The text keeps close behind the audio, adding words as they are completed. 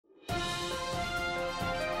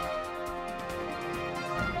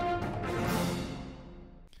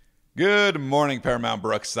Good morning, Paramount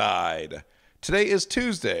Brookside. Today is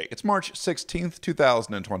Tuesday. It's March 16th,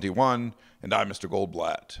 2021, and I'm Mr.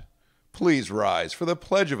 Goldblatt. Please rise for the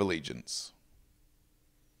Pledge of Allegiance.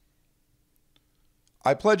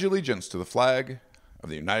 I pledge allegiance to the flag of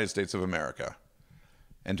the United States of America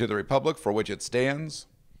and to the republic for which it stands,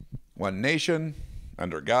 one nation,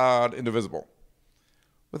 under God, indivisible,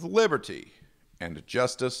 with liberty and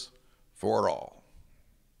justice for all.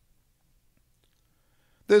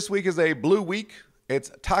 This week is a blue week. It's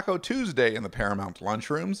Taco Tuesday in the Paramount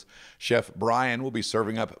lunchrooms. Chef Brian will be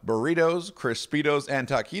serving up burritos, Crispitos, and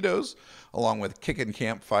taquitos, along with kickin'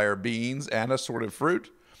 campfire beans and assorted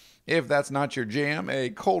fruit. If that's not your jam, a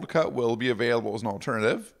cold cut will be available as an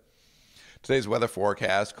alternative. Today's weather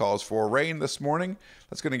forecast calls for rain this morning.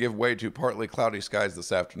 That's going to give way to partly cloudy skies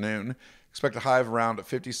this afternoon. Expect a high of around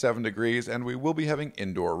 57 degrees, and we will be having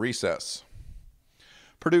indoor recess.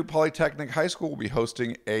 Purdue Polytechnic High School will be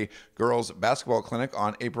hosting a girls basketball clinic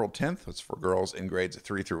on April 10th. It's for girls in grades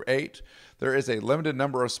 3 through 8. There is a limited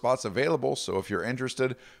number of spots available, so if you're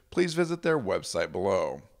interested, please visit their website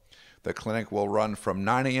below. The clinic will run from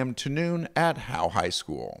 9 a.m. to noon at Howe High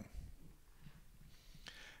School.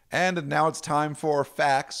 And now it's time for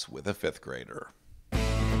Facts with a Fifth Grader.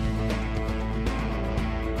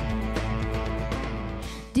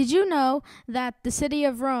 Did you know that the city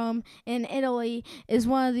of Rome in Italy is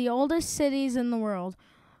one of the oldest cities in the world?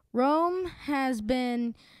 Rome has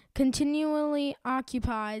been continually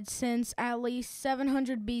occupied since at least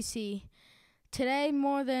 700 BC. Today,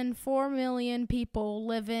 more than 4 million people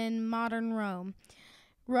live in modern Rome.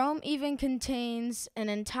 Rome even contains an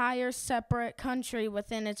entire separate country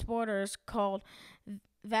within its borders called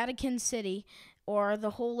Vatican City, or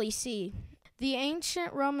the Holy See. The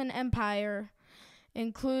ancient Roman Empire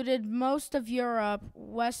included most of Europe,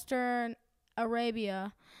 Western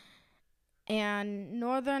Arabia, and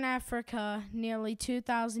Northern Africa nearly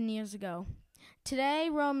 2,000 years ago. Today,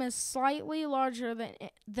 Rome is slightly larger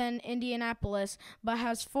than Indianapolis, but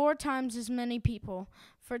has 4 times as many people.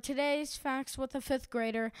 For today's Facts with a Fifth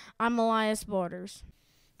Grader, I'm Elias Borders.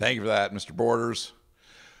 Thank you for that, Mr. Borders.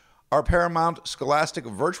 Our Paramount Scholastic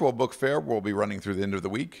Virtual Book Fair will be running through the end of the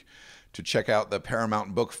week. To check out the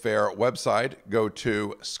Paramount Book Fair website, go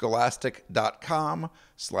to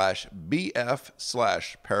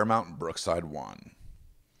scholastic.com/BF/Paramount Brookside 1.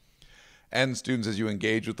 And students, as you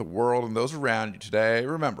engage with the world and those around you today,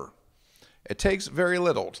 remember, it takes very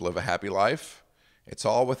little to live a happy life. It's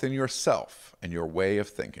all within yourself and your way of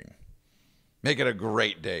thinking. Make it a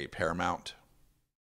great day, Paramount.